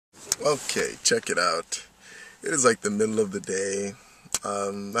Okay, check it out. It is like the middle of the day.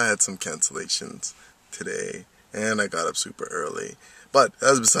 I had some cancellations today, and I got up super early. But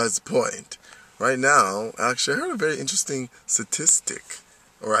that's besides the point. Right now, actually, I heard a very interesting statistic,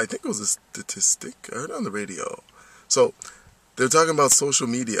 or I think it was a statistic. I heard it on the radio. So, they're talking about social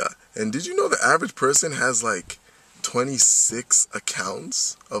media, and did you know the average person has like 26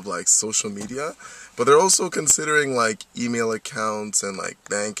 accounts of like social media? But they're also considering like email accounts and like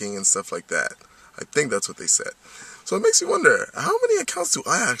banking and stuff like that. I think that's what they said. So it makes you wonder, how many accounts do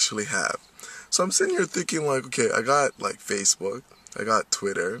I actually have? So I'm sitting here thinking like, okay, I got like Facebook, I got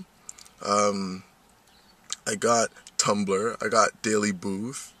Twitter, I got Tumblr, I got Daily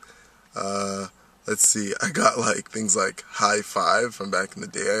Booth, let's see, I got like things like High Five from back in the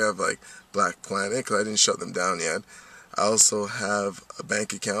day. I have like Black Planet because I didn't shut them down yet. I also have a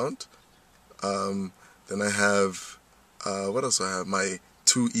bank account. Then I have, what else do I have? My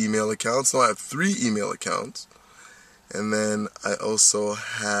 2 email accounts. No, I have 3 email accounts. And then I also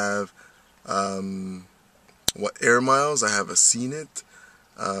have, Air Miles. I have a CNET.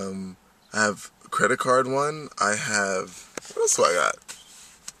 I have a credit card one. I have, what else do I got?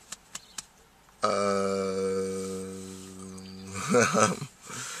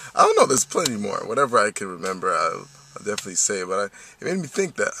 I don't know, there's plenty more. Whatever I can remember, I'll definitely say. But it made me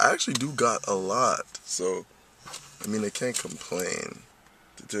think that I actually do got a lot. So, I mean, I can't complain,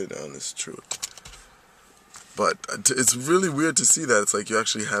 to tell you the honest truth. But it's really weird to see that. It's like you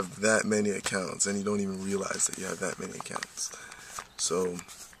actually have that many accounts, and you don't even realize that you have that many accounts. So,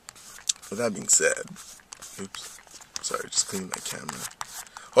 with that being said, oops, sorry, just cleaning my camera.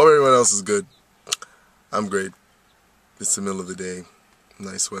 Hope everyone else is good. I'm great. It's the middle of the day.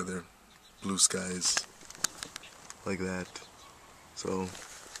 Nice weather. Blue skies. Like that. So,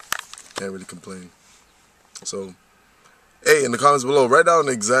 can't really complain. So, hey, in the comments below, write down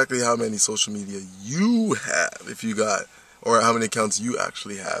exactly how many social media you have, if you got, or how many accounts you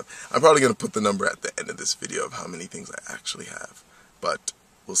actually have. I'm probably going to put the number at the end of this video of how many things I actually have. But,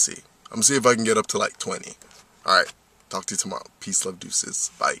 we'll see. I'm going to see if I can get up to like 20. Alright, talk to you tomorrow. Peace, love,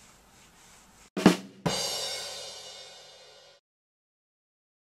 deuces. Bye.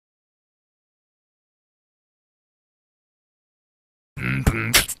 Me,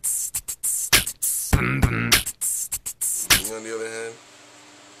 on the other hand,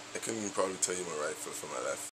 I couldn't even probably tell you my right foot from my left.